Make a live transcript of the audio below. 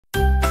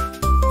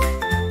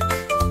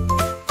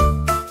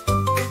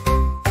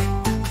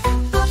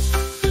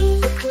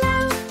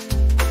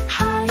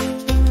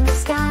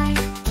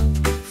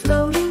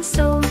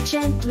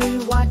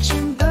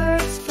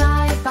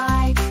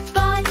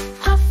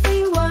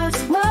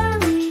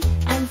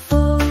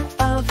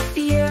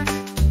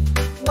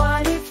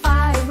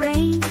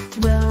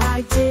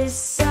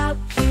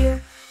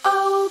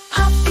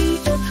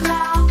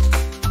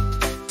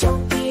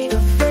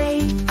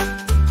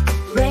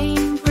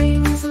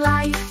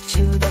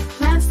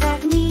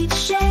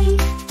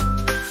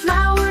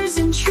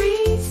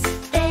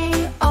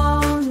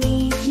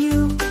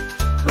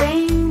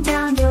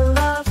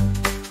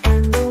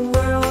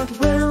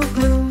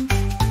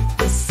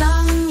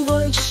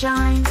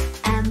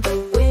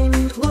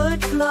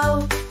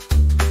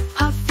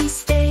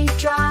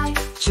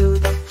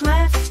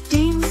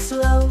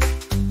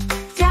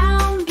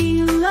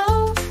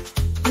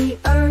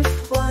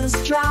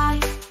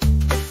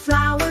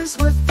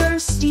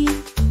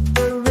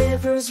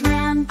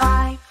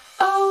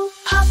Oh,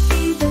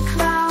 Puffy the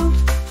cloud,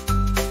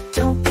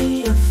 don't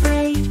be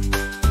afraid.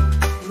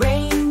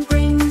 Rain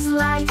brings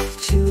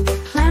life to the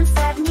plants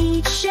that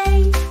need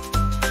shade.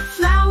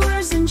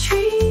 Flowers and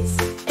trees,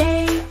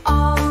 they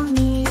all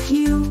need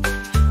you.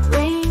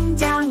 Rain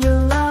down your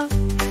love,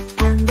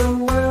 and the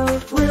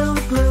world will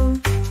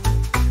bloom.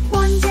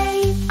 One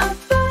day a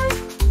bird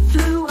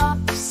flew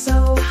up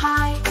so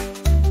high,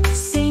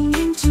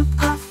 singing to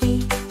Puffy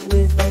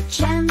with a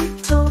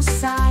gentle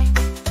sigh.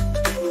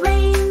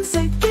 Rain's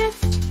a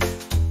gift,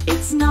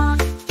 it's not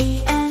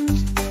the end.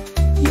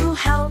 You'll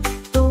help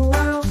the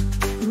world,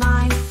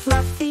 my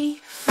fluffy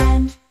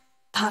friend.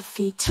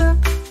 Puffy took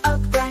a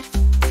breath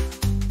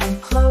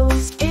and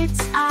closed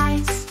its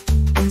eyes,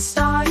 and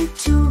started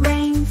to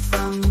rain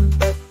from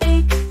the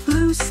big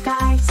blue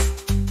skies.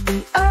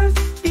 The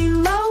earth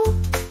below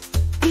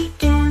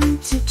began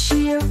to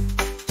cheer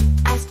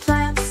as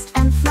plants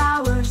and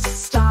flowers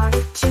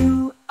started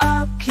to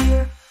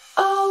appear.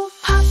 Oh,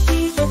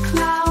 Puffy the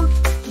cloud,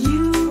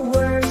 you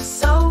were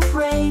so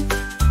brave.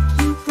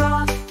 You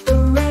brought the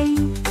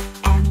rain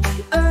and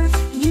the earth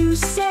you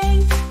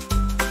saved.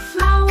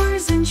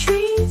 Flowers and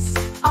trees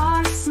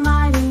are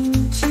smiling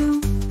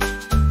too,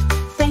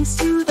 thanks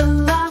to the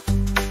love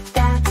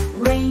that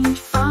rained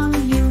from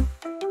you.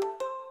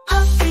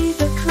 Puffy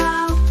the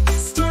cloud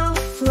still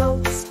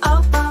floats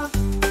above,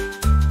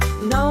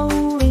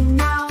 knowing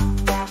now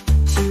that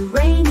to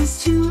rain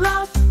is to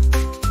love.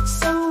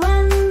 So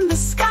when the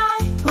sky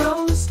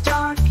grows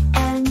dark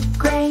and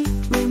gray,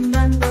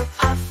 remember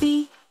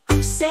Puffy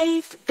who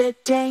saved the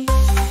day.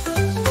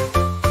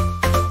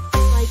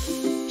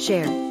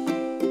 Share.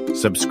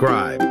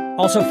 Subscribe.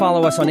 Also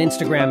follow us on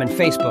Instagram and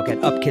Facebook at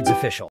UpKidsOfficial.